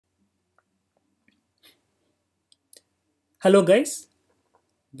Hello guys,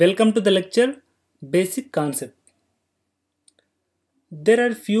 welcome to the lecture Basic Concept. There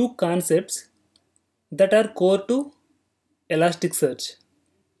are few concepts that are core to Elasticsearch.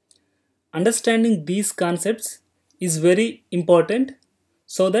 Understanding these concepts is very important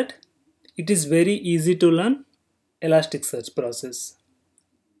so that it is very easy to learn Elasticsearch process.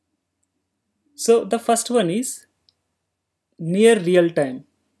 So the first one is near real time.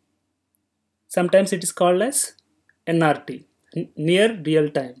 Sometimes it is called as NRT, near real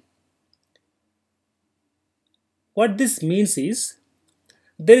time. What this means is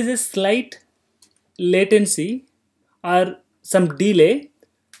there is a slight latency or some delay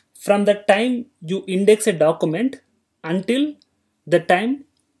from the time you index a document until the time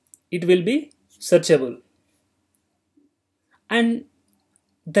it will be searchable. And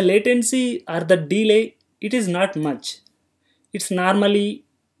the latency or the delay, it is not much. It's normally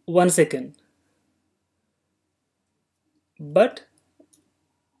 1 second. But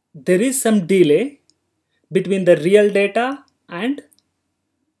there is some delay between the real data and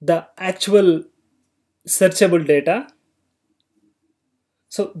the actual searchable data.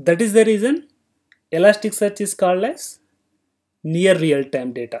 So that is the reason Elasticsearch is called as near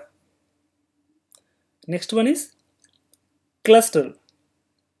real-time data. Next one is cluster.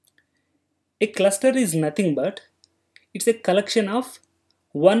 A cluster is nothing but it's a collection of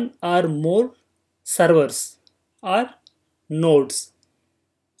one or more servers or nodes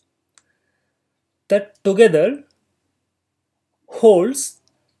that together holds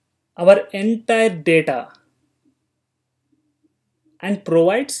our entire data and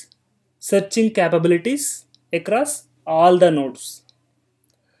provides searching capabilities across all the nodes.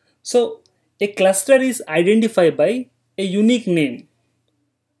 So a cluster is identified by a unique name.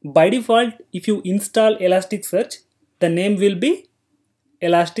 By default, if you install Elasticsearch, the name will be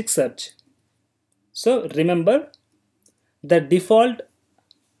Elasticsearch. So remember, the default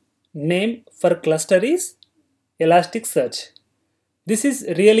name for cluster is Elasticsearch. This is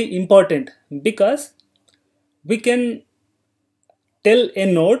really important because we can tell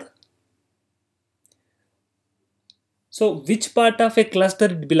a node so which part of a cluster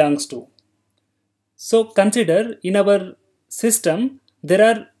it belongs to. So consider in our system there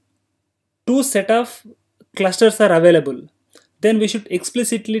are two set of clusters are available. Then we should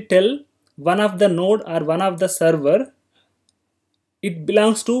explicitly tell one of the node or one of the server it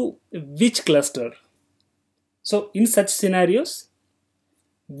belongs to which cluster. So in such scenarios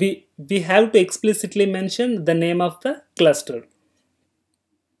we have to explicitly mention the name of the cluster.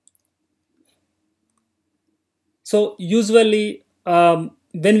 So usually when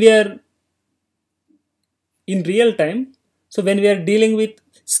we are in real time, so when we are dealing with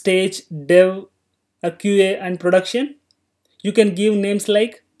stage, dev, QA and production, you can give names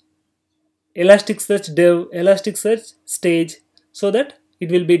like Elasticsearch dev, Elasticsearch stage, so that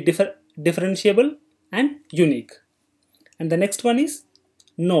it will be differentiable and unique. And the next one is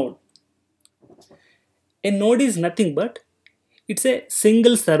node. A node is nothing but it's a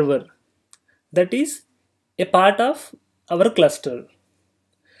single server that is a part of our cluster,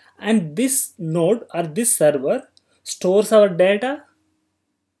 and this node or this server stores our data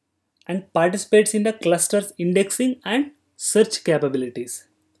and participates in the cluster's indexing and search capabilities.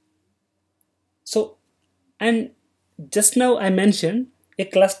 So, and just now I mentioned a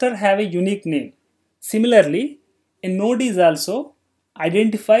cluster have a unique name. Similarly, a node is also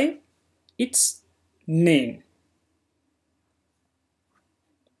identify its name.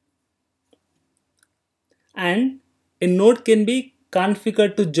 And a node can be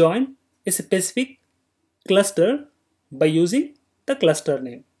configured to join a specific cluster by using the cluster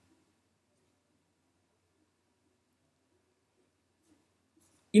name.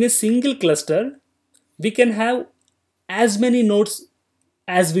 In a single cluster, we can have as many nodes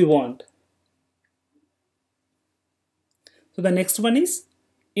as we want. So the next one is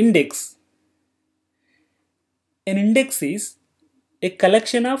index. An index is a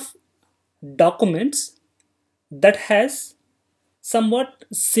collection of documents that has somewhat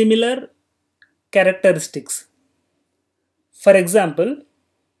similar characteristics. For example,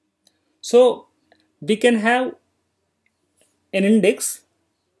 so we can have an index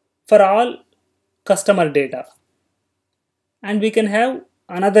for all customer data, and we can have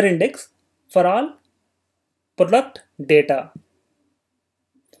another index for all product data.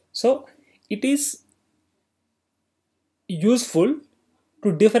 So it is useful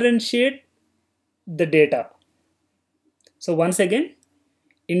to differentiate the data. So once again,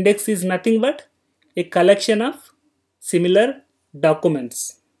 index is nothing but a collection of similar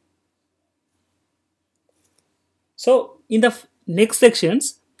documents. So in the next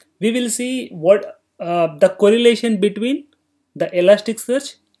sections, we will see what the correlation between the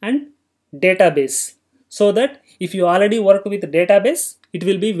Elasticsearch and database, so that if you already work with database, it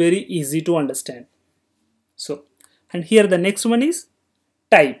will be very easy to understand. So, and here the next one is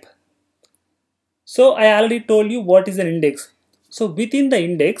type. So I already told you what is an index. So within the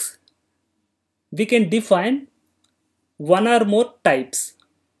index, we can define one or more types.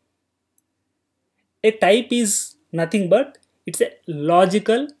 A type is nothing but it's a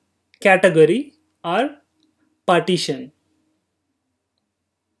logical category or partition.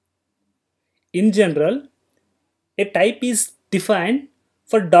 In general, a type is defined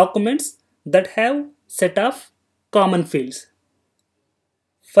for documents that have set of common fields.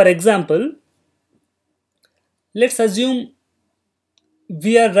 For example, let's assume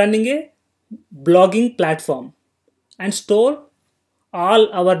we are running a blogging platform and store all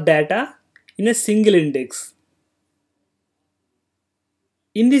our data in a single index.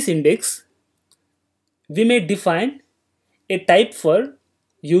 In this index, we may define a type for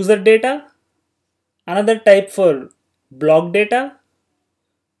user data, another type for blog data,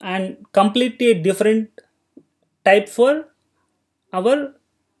 and completely a different type for our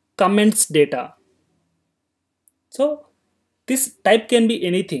comments data. So this type can be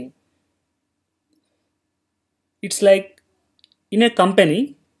anything. It's like in a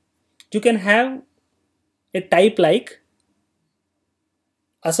company, you can have a type like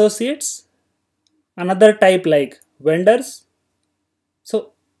associates, another type like vendors,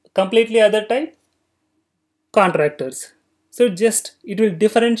 so completely other type contractors. So it will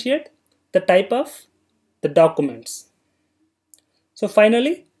differentiate the type of the documents. So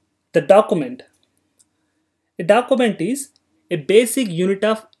finally, the document. A document is a basic unit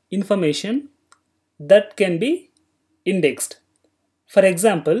of information that can be indexed. For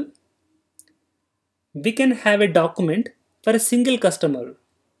example, we can have a document for a single customer,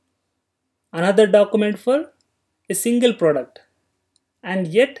 another document for a single product, and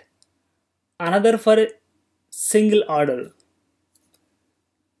yet another for a single order.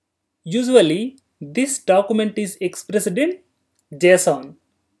 Usually, this document is expressed in JSON.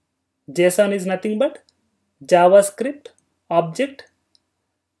 JSON is nothing but JavaScript object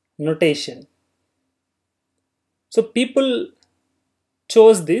notation. So people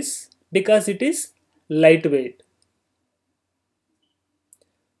chose this because it is lightweight.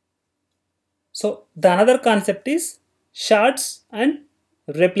 So the another concept is shards and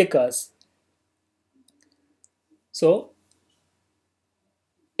replicas. So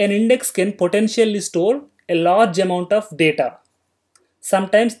an index can potentially store a large amount of data.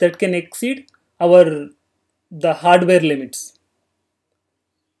 Sometimes that can exceed the hardware limits.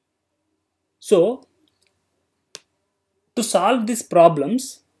 So to solve these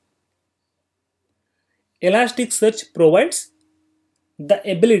problems, Elasticsearch provides the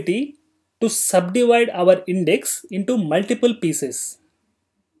ability to subdivide our index into multiple pieces.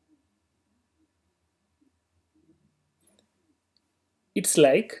 It's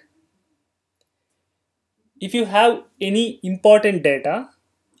like if you have any important data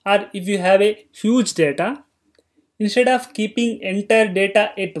or if you have a huge data, instead of keeping entire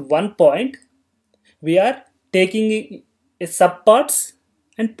data at one point, we are taking a subparts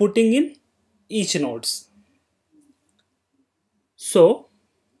and putting in each nodes. So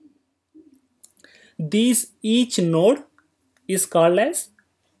each node is called as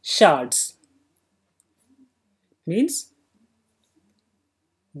shards. Means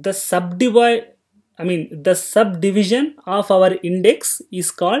the subdivision of our index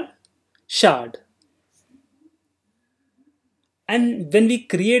is called shard. And when we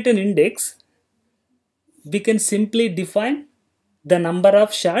create an index, we can simply define the number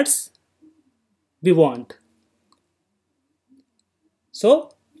of shards we want.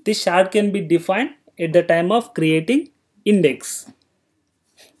 So this shard can be defined at the time of creating index.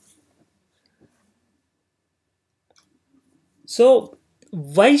 So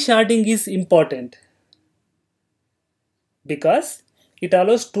why sharding is important? Because it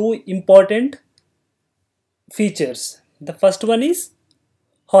allows two important features. The first one is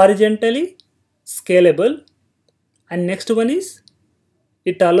horizontally scalable, and next one is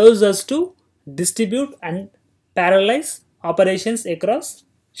it allows us to distribute and parallelize operations across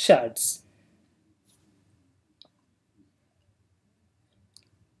shards.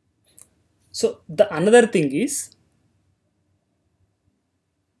 So the another thing is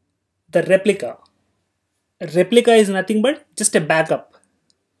the replica. A replica is nothing but just a backup.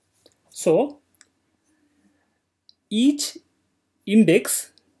 So each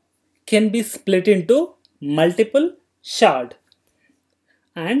index can be split into multiple shards,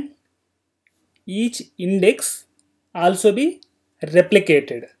 and each index also be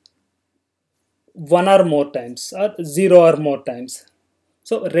replicated. one or more times or zero or more times.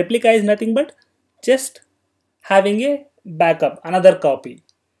 So replica is nothing but just having a backup, another copy.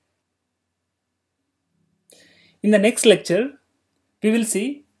 In the next lecture, we will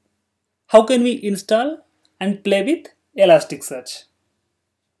see how can we install and play with Elasticsearch.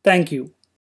 Thank you.